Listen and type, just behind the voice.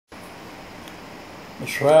The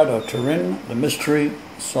Shroud of Turin, the mystery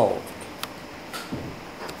solved.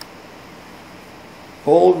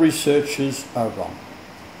 All researchers are wrong.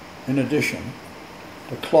 In addition,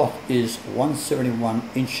 the cloth is 171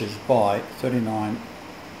 inches by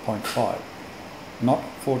 39.5, not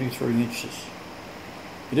 43 inches.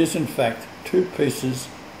 It is in fact two pieces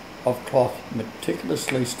of cloth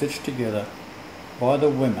meticulously stitched together by the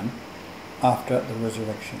women after the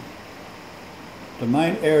resurrection. The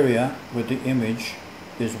main area with the image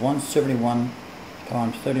is 171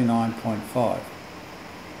 times 39.5.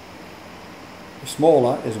 The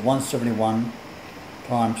smaller is 171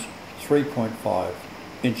 times 3.5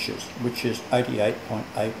 inches, which is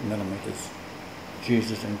 88.8 millimeters,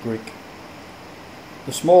 Jesus in Greek.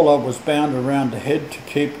 The smaller was bound around the head to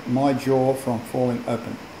keep my jaw from falling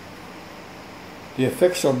open. The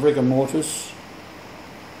effects of rigor mortis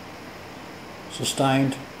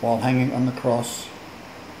sustained while hanging on the cross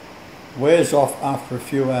wears off after a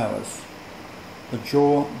few hours. The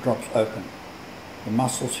jaw drops open. The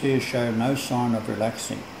muscles here show no sign of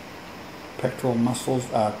relaxing. Pectoral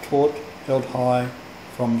muscles are taut, held high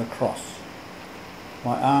from the cross.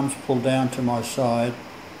 My arms pulled down to my side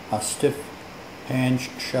are stiff. Hands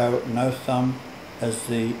show no thumb as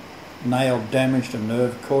the nail damaged a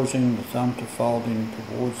nerve, causing the thumb to fold in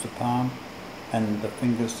towards the palm and the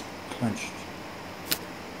fingers clenched.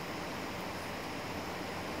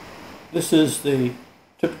 This is the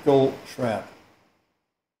typical shroud.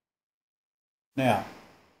 Now,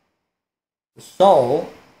 the soul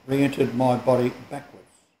re-entered my body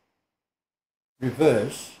backwards,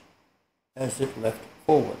 reverse as it left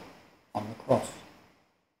forward on the cross.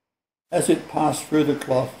 As it passed through the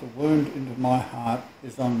cloth, the wound into my heart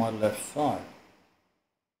is on my left side.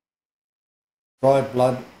 Dried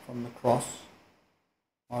blood from the cross,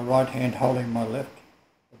 my right hand holding my left,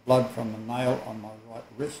 the blood from the nail on my right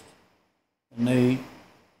wrist, the knee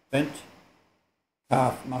bent,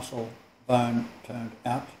 calf muscle bone turned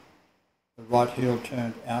out, the right heel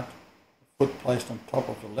turned out, the foot placed on top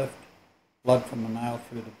of the left, blood from the nail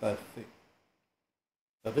through the both feet.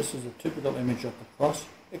 So this is a typical image of the cross,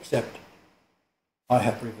 except I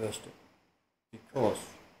have reversed it because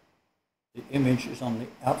the image is on the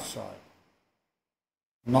outside,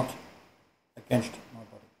 not against my body.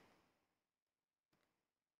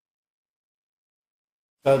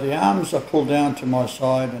 So the arms are pulled down to my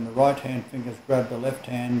side and the right hand fingers grab the left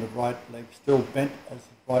hand, the right leg still bent as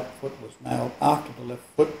the right foot was nailed after the left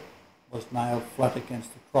foot was nailed flat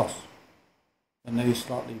against the cross, the knee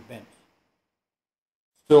slightly bent.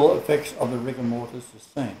 Still effects of the rigor mortis is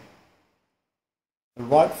seen. The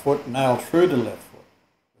right foot nailed through the left foot.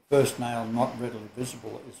 The first nail not readily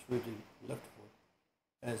visible is through the left foot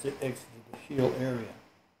as it exited the heel area.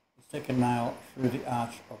 The second nail through the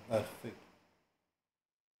arch of both feet.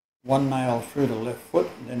 One nail through the left foot,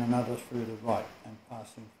 then another through the right, and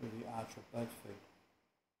passing through the arch of both feet,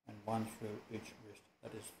 and one through each wrist.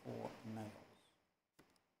 That is 4 nails.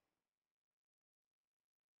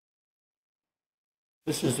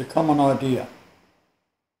 This is the common idea.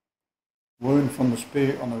 Wound from the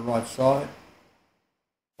spear on the right side,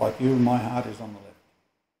 like you, my heart is on the left.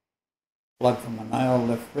 Blood from the nail,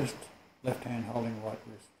 left wrist, left hand holding right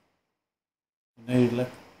wrist. The knee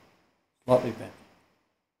left, slightly bent.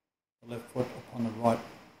 The left foot upon the right,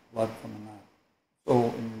 blood from the nail. It's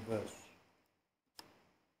all in reverse.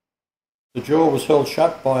 The jaw was held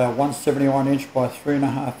shut by a 171 inch by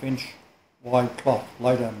 3.5 inch wide cloth,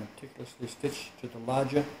 later meticulously stitched to the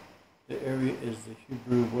larger. The area is the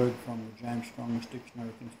Hebrew word from the James Strong's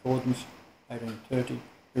Dictionary Concordance, 1830,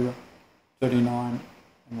 era,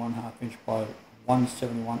 39.5 inch by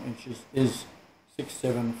 171 inches is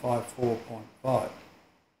 6754.5.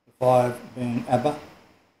 The 5 being Abba,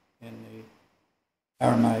 in the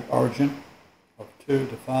Aramaic origin of 2,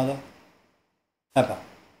 the father, Abba.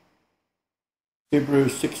 Hebrew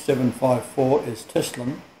 6754 is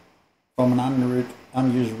Teslim, from an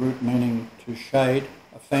unused root meaning to shade,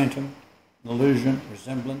 a phantom, an illusion,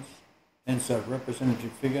 resemblance, hence a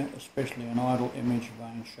representative figure, especially an idol, image,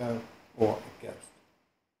 vain show, or a ghost.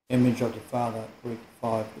 Image of the father, Greek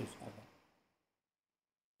 5 is Abba.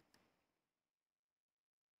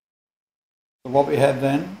 So what we have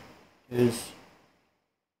then is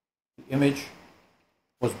the image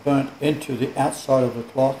was burnt into the outside of the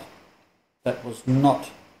cloth that was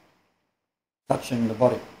not touching the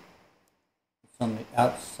body. It's on the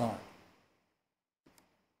outside.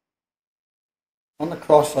 On the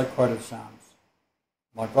cross I quoted Psalms.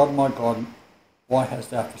 My God, why hast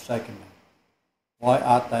thou forsaken me? Why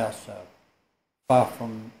art thou so far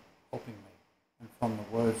from helping me and from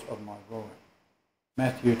the words of my roaring?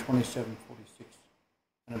 Matthew 27:46.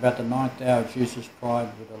 And about the 9th hour Jesus cried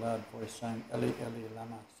with a loud voice, saying, Eli, Eli,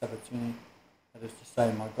 lama sabachthani, that is to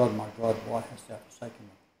say, my God, why hast thou forsaken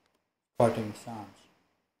me? Quoting Psalms.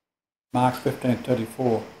 Mark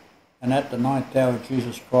 15:34. And at the 9th hour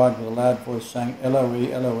Jesus cried with a loud voice, saying,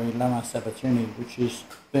 Eloi, Eloi, lama sabachthani, which is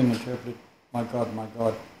being interpreted, my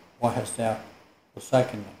God, why hast thou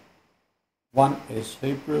forsaken me? One is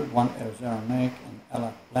Hebrew, one is Aramaic,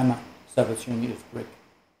 and lama sabachthani is Greek.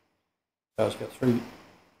 So it's got three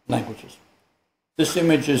languages. This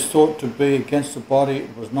image is thought to be against the body.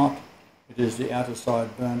 It was not. It is the outer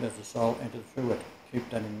side burned as the soul entered through it. Keep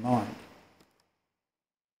that in mind.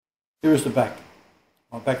 Here is the back.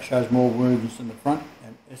 My back shows more wounds than the front,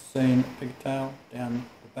 and Essene pigtail down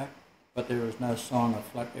the back, but there is no sign of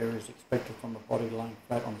flat areas expected from the body laying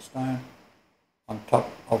flat on the stone on top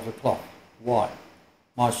of the cloth. Why?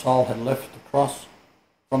 My soul had left the cross,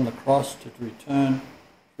 from the cross to return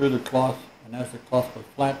through the cloth, and as the cloth was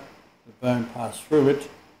flat, the bone passed through it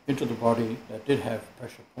into the body that did have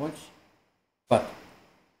pressure points, but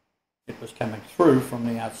it was coming through from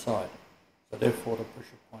the outside, so therefore the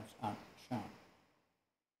pressure points aren't shown.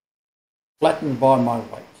 Flattened by my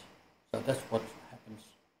weight. So that's what happens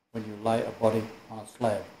when you lay a body on a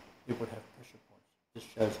slab. It would have pressure points. This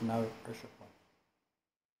shows no pressure points.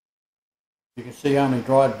 You can see only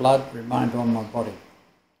dried blood remained on my body.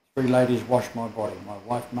 3 ladies washed my body. My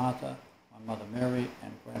wife Martha, my mother Mary,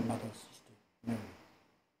 and grandmother sister Mary.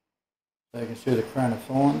 So you can see the crown of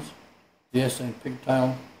thorns, the Essene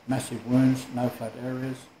pigtail, massive wounds, no flat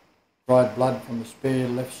areas, dried blood from the spear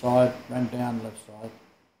left side, ran down left side,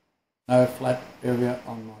 no flat area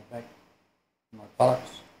on my back, my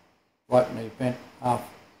buttocks, right knee bent half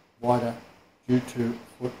wider due to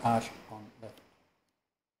foot arch on left.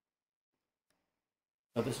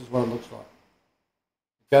 So this is what it looks like.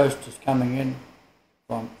 The ghost is coming in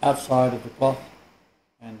from outside of the cloth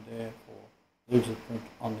and therefore leaves a print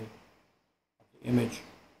on the image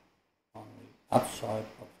on the outside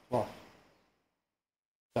of the cloth.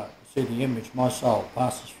 So you see the image, my soul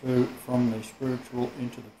passes through from the spiritual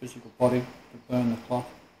into the physical body to burn the cloth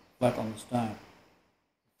flat on the stone.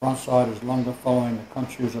 The front side is longer, following the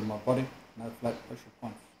contours of my body, no flat pressure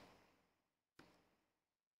points.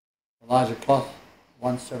 The larger cloth,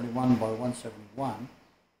 171 by 171,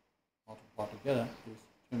 multiplied together, is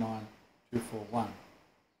 29241.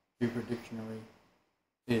 Hebrew dictionary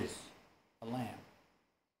is a lamb.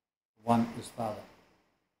 One is father.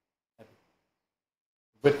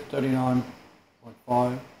 Width 39.5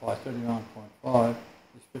 by 39.5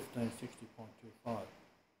 is 1560.25.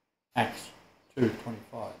 Acts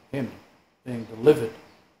 2:25. Him being delivered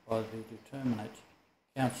by the determinate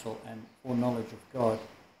counsel and foreknowledge of God,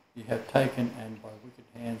 ye have taken and by wicked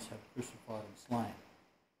hands have crucified and slain.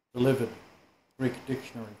 Delivered, Greek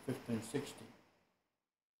dictionary 1560.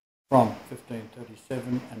 From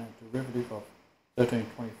 1537 and a derivative of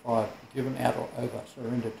 1325, given out or over,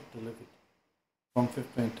 surrendered, delivered. From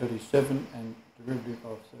 1537 and derivative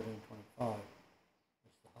of 1325.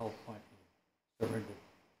 That's the whole point here. Surrendered,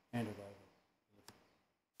 handed over.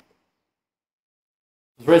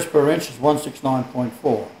 The threads per inch is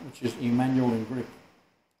 169.4, which is Emmanuel in Greek.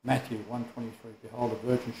 Matthew 1:23. Behold, a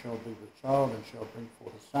virgin shall be with child and shall bring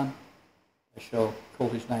forth a son. They shall call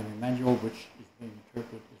his name Emmanuel, which is being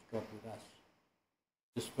interpreted as God with us.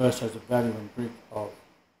 This verse has a value in Greek of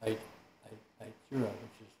 8880,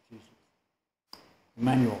 which is Jesus.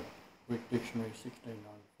 Emmanuel, Greek dictionary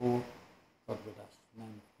 1694, God with us,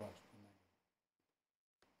 name of Christ.